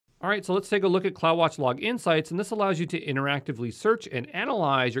All right, so let's take a look at CloudWatch Log Insights, and this allows you to interactively search and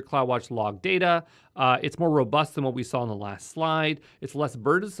analyze your CloudWatch log data. It's more robust than what we saw in the last slide. It's less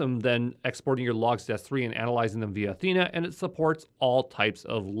burdensome than exporting your logs to S3 and analyzing them via Athena, and it supports all types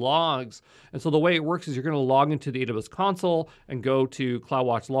of logs. And so the way it works is you're going to log into the AWS console and go to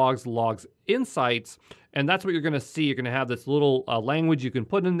CloudWatch Logs Insights, and that's what you're going to see. You're going to have this little language you can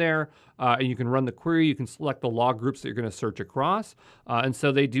put in there, and you can run the query. You can select the log groups that you're going to search across. And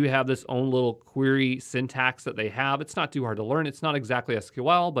so they do have this own little query syntax that they have. It's not too hard to learn. It's not exactly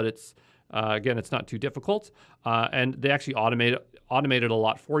SQL, but it's again, it's not too difficult. And they actually automate it a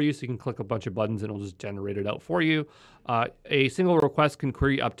lot for you, so you can click a bunch of buttons and it'll just generate it out for you. A single request can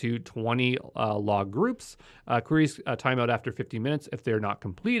query up to 20 log groups. Queries time out after 50 minutes if they're not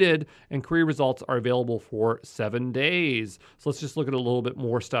completed, and query results are available for 7 days. So let's just look at a little bit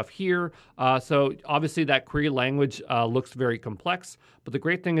more stuff here. So obviously that query language looks very complex, but the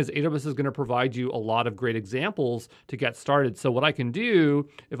great thing is AWS is going to provide you a lot of great examples to get started. So what I can do,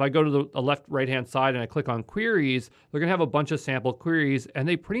 if I go to the left right-hand side and I click on queries, they're going to have a bunch of sample queries, and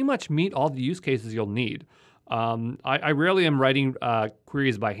they pretty much meet all the use cases you'll need. I rarely am writing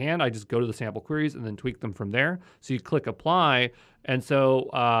queries by hand. I just go to the sample queries and then tweak them from there. So you click apply, and so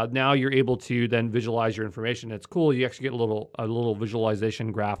now you're able to then visualize your information. It's cool. You actually get a little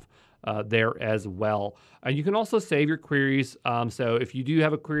visualization graph there as well. And you can also save your queries. So if you do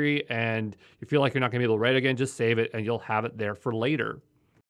have a query and you feel like you're not going to be able to write again, just save it and you'll have it there for later.